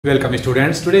Welcome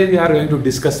students. Today we are going to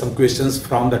discuss some questions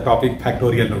from the topic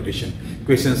factorial notation.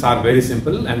 Questions are very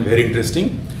simple and very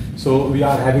interesting. So we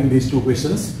are having these two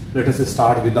questions. Let us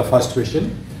start with the first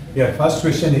question. Here first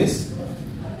question is,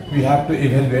 we have to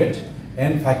evaluate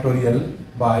n factorial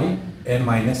by n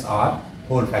minus r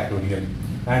whole factorial,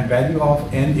 and value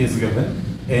of n is given.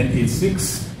 N is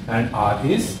 6 and r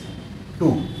is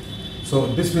 2. So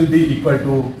this will be equal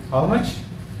to how much?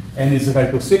 N is equal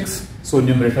to 6. So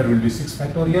numerator will be 6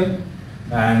 factorial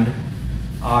and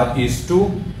r is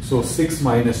 2. So 6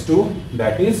 minus 2,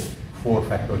 that is 4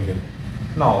 factorial.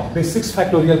 Now this 6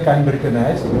 factorial can be written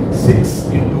as 6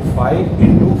 into 5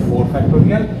 into 4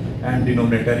 factorial, and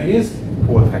denominator is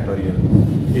 4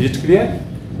 factorial. Is it clear?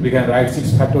 We can write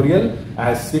 6 factorial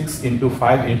as 6 into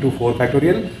 5 into 4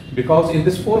 factorial, because in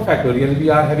this 4 factorial we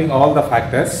are having all the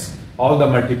factors, all the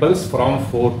multiples from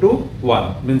 4 to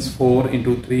 1, means 4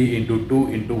 into 3 into 2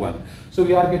 into 1. So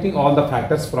we are getting all the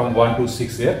factors from 1 to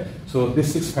 6 here. So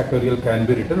this 6 factorial can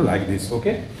be written like this,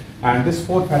 okay? And this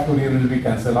 4 factorial will be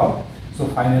cancelled out. So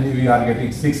finally we are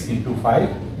getting 6 into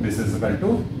 5, this is equal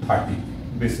to 30.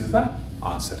 This is the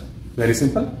answer. Very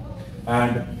simple.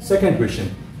 And second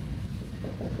question.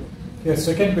 Here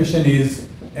second question is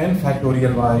n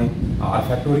factorial by r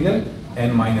factorial,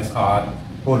 n minus r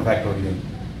whole factorial.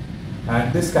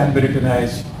 And this can be written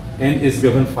as n is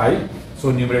given 5, so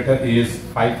numerator is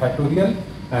 5 factorial,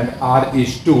 and r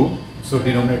is 2, so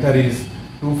denominator is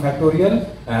 2 factorial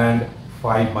and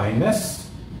 5 minus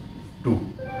 2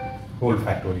 whole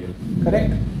factorial,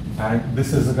 correct? And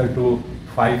this is equal to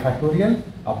 5 factorial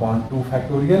upon 2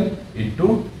 factorial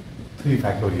into 3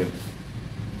 factorial.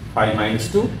 5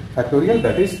 minus 2 factorial,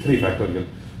 that is 3 factorial.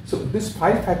 So this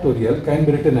 5 factorial can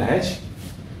be written as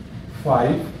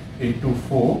 5 into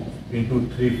 4 into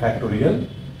 3 factorial,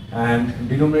 and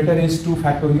denominator is 2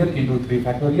 factorial into 3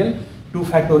 factorial. 2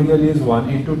 factorial is 1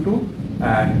 into 2,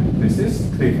 and this is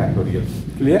 3 factorial.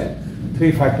 Clear?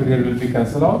 3 factorial will be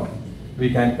cancelled out. We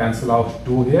can cancel out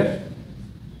 2 here.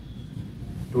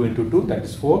 2 into 2, that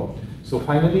is 4. So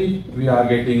finally we are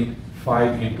getting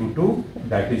 5 into 2,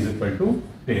 that is equal to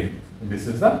 10. This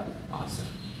is the answer.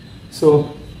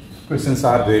 So questions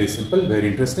are very simple, very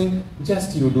interesting.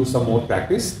 Just you do some more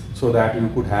practice so that you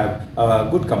could have a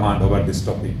good command over this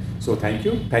topic. So thank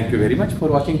you very much for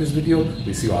watching this video.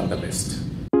 Wish you all the best.